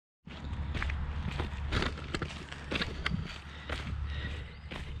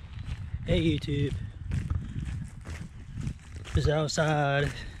Hey YouTube, just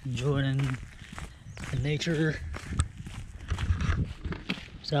outside enjoying the nature.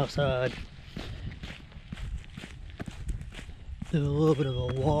 Just outside, doing a little bit of a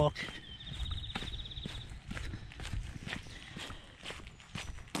walk.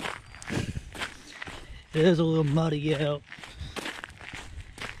 It is a little muddy out.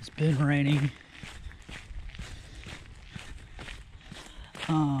 It's been raining.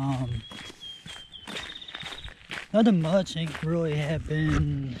 Nothing much ain't really have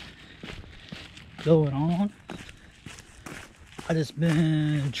been going on. I just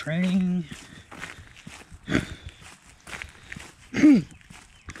been training,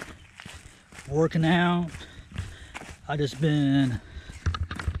 working out. I just been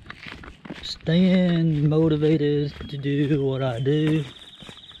staying motivated to do what I do.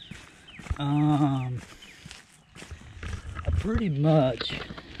 I pretty much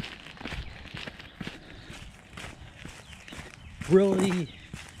really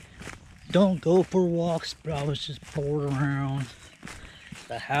don't go for walks, but I was just bored around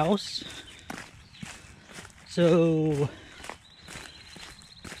the house, so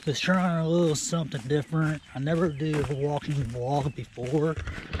just trying a little something different. I never did a walking vlog before.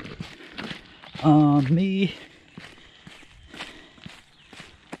 Me,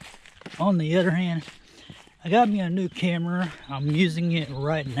 on the other hand, I got me a new camera. I'm using it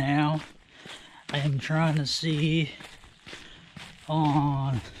right now. I am trying to see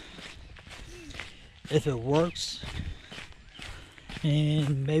on if it works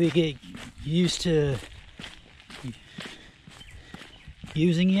and maybe get used to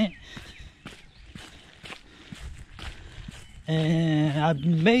using it. And I've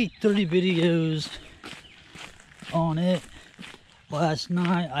made 30 videos on it last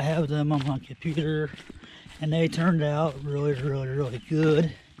night. I have them on my computer and they turned out really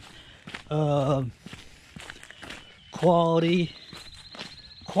good.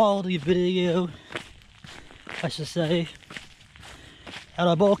 Quality video, I should say. Out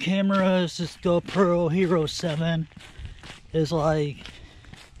of all cameras, this GoPro Hero 7 is like,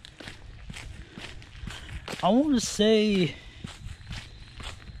 I want to say,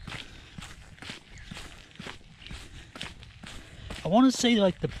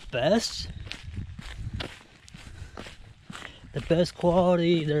 like the best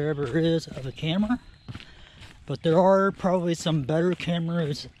quality there ever is of a camera. But there are probably some better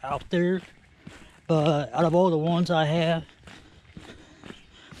cameras out there. But out of all the ones I have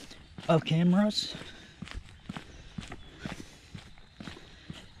of cameras,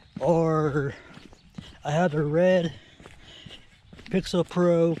 or I have a Red Pixel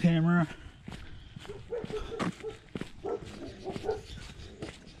Pro camera.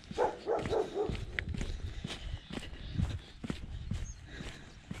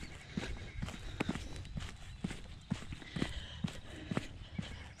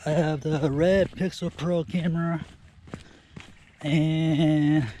 I have the Red Pixel Pro camera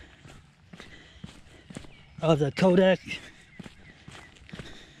and of the Kodak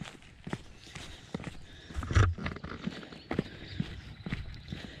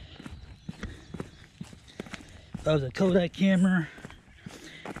camera,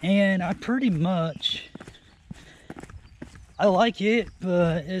 and I pretty much, I like it,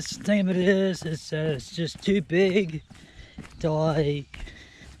 but it's the thing of it is, it's just too big to like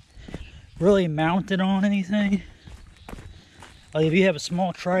really mount it on anything. Like if you have a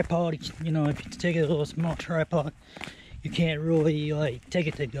small tripod, you know, if you take a little small tripod, you can't really like take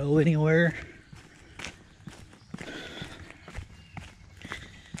it to go anywhere.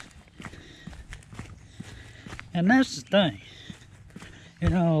 And that's the thing, you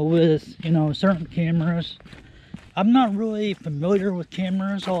know, with, you know, certain cameras. I'm not really familiar with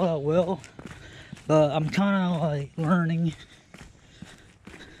cameras all that well, but I'm kind of like learning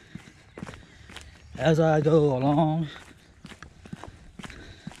as I go along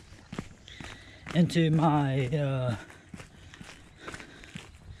into my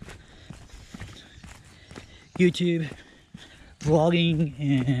YouTube vlogging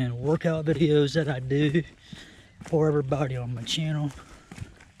and workout videos that I do for everybody on my channel.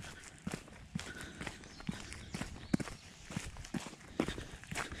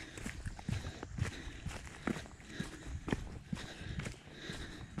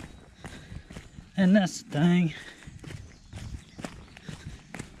 And that's the thing.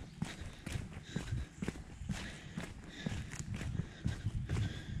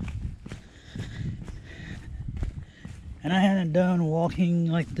 And I hadn't done walking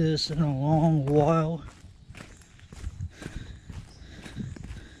like this in a long while.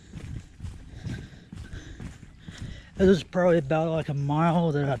 This is probably about like a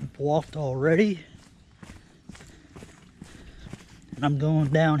mile that I've walked already. And I'm going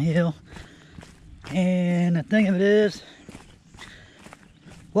downhill. And the thing of it is,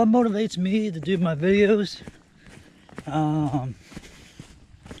 what motivates me to do my videos, on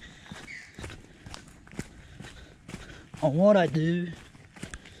what I do,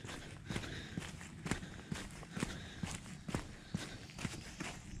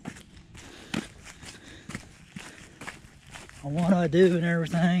 and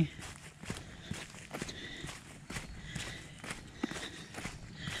everything,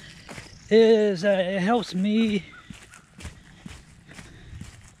 is it helps me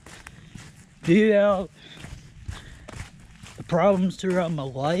view out the problems throughout my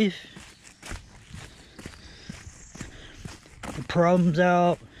life, the problems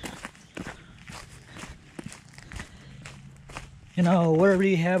out, you know, whatever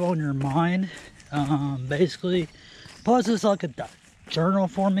you have on your mind, basically. Plus it's like a journal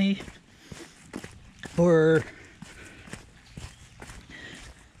for me, for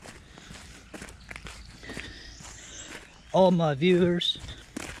all my viewers.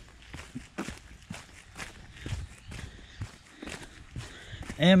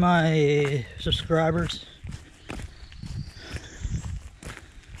 And my subscribers.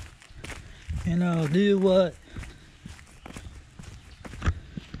 You know, do what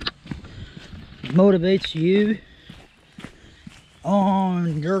motivates you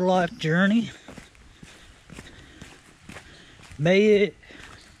on your life journey. May it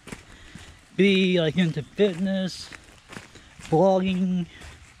be like into fitness, vlogging,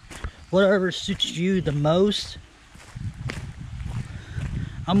 whatever suits you the most.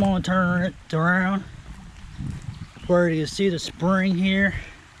 I'm gonna turn it around where you see the spring here.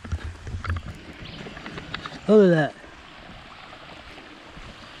 Look at that.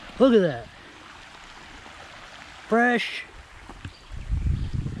 Look at that. Fresh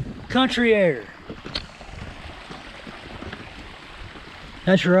country air.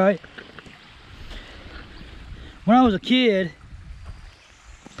 That's right. When I was a kid,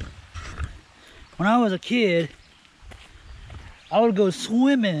 I would go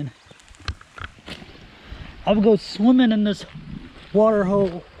swimming. I would go swimming in this water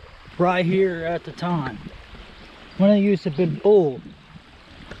hole right here at the time, when it used to be full.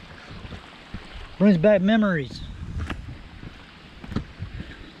 Brings back memories.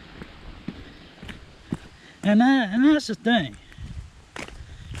 And that's the thing.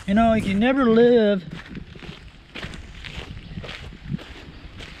 You know, you can never live.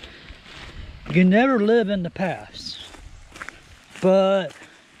 You can never live in the past. But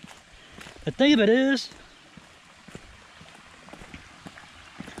the thing of it is,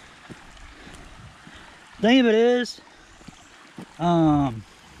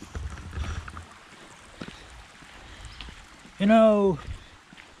 you know,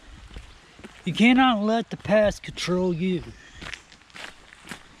 you cannot let the past control you.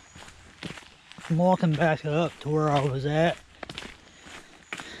 I'm walking back up to where I was at.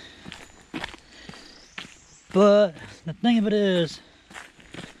 But the thing of it is,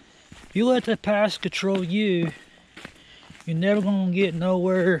 if you let the past control you, you're never gonna get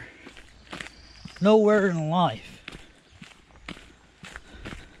nowhere in life.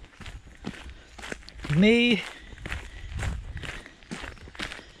 Me,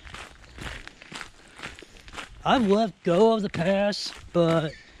 I've let go of the past,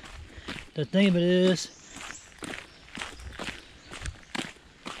 but the thing of it is,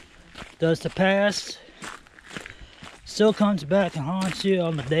 does the past still comes back and haunts you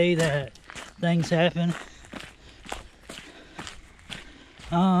on the day that things happen?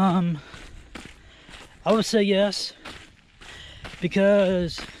 I would say yes,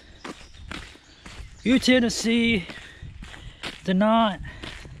 because you tend to not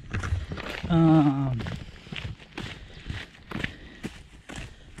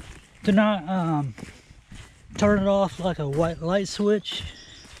turn it off like a white light switch.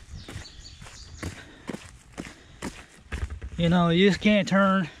 You know, you just can't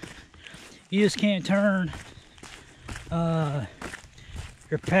turn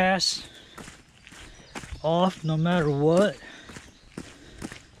your past off no matter what.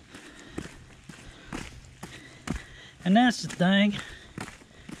 And that's the thing.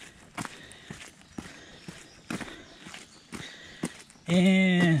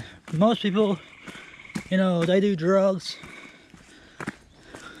 And most people, you know, they do drugs,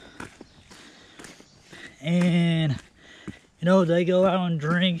 and you know, they go out and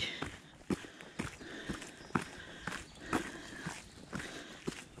drink,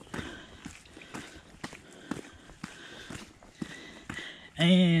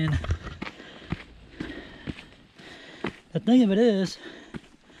 and the thing of it is,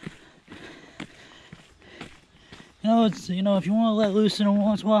 it's, if you want to let loose in a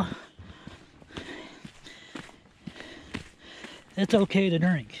once in a while, it's okay to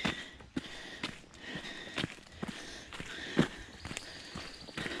drink.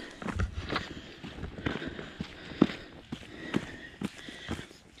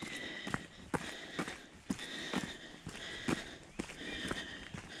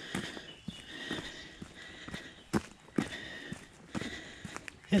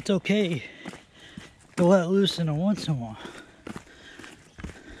 It's okay to let loose in a once in a while.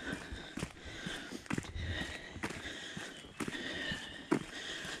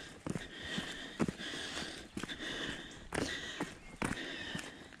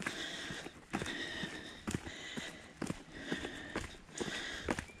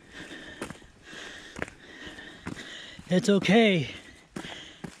 It's okay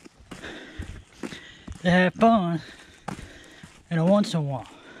to have fun in a once in a while.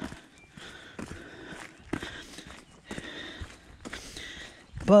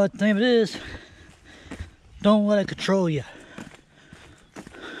 But the thing of it is, don't let it control you.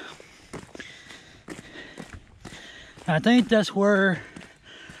 I think that's where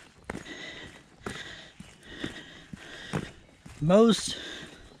most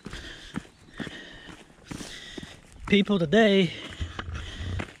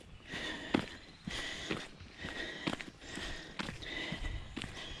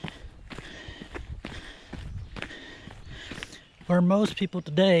people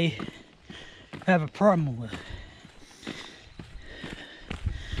today have a problem with.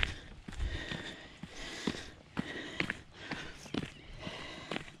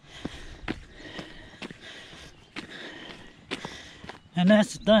 And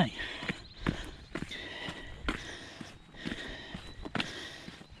that's the thing.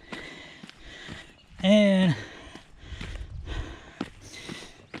 And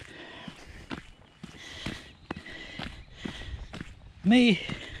me,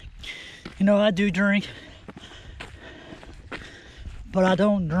 I do drink, but I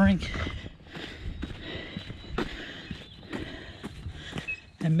don't drink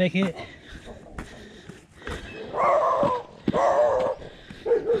and make it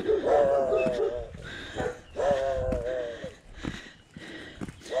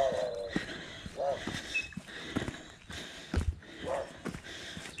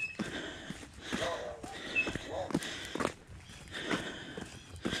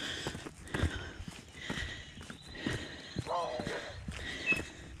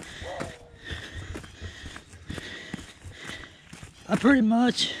I pretty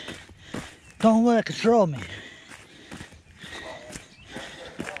much don't let it control me.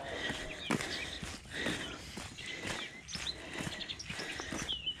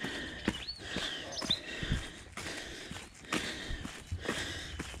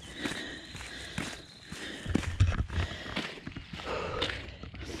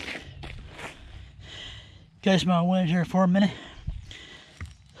 Catch my wind here for a minute.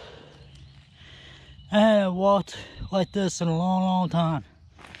 I haven't walked like this in a long, long time.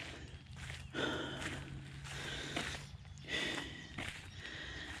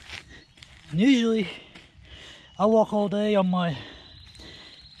 And usually, I walk all day on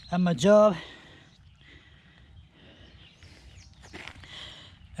at my job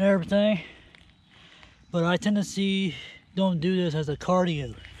and everything, but I tend to don't do this as a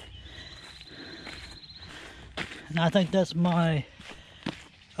cardio. And I think that's my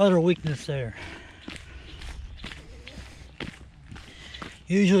other weakness there.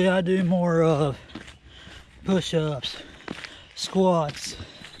 Usually I do more of push-ups, squats,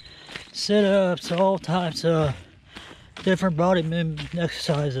 sit-ups, all types of different body movement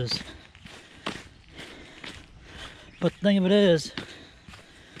exercises. But the thing of it is,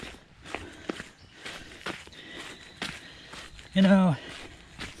 I'm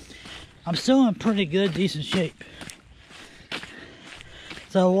still in pretty good, decent shape.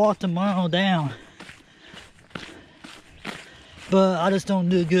 So I walked a mile down, but I just don't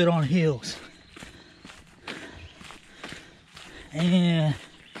do good on heels. And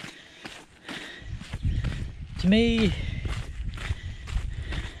to me,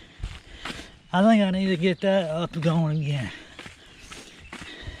 I think I need to get that up and going again.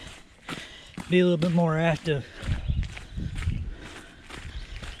 Be a little bit more active.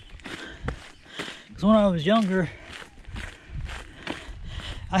 Because when I was younger,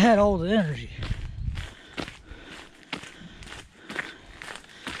 I had all the energy.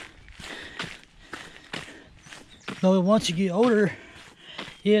 But once you get older,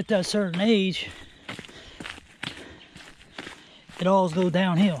 you hit that certain age, it all goes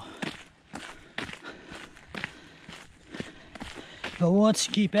downhill. But once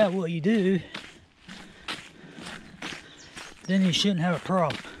you keep at what you do, then you shouldn't have a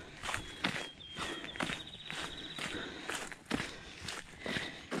problem.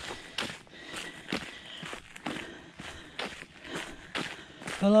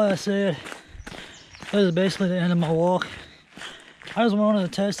 But like I said, this is basically the end of my walk. I just wanted to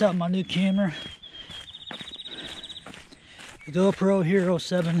test out my new camera, the GoPro Hero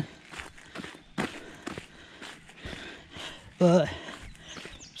 7. But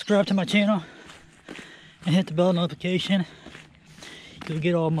subscribe to my channel and hit the bell notification. You'll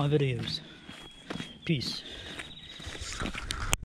get all my videos. Peace.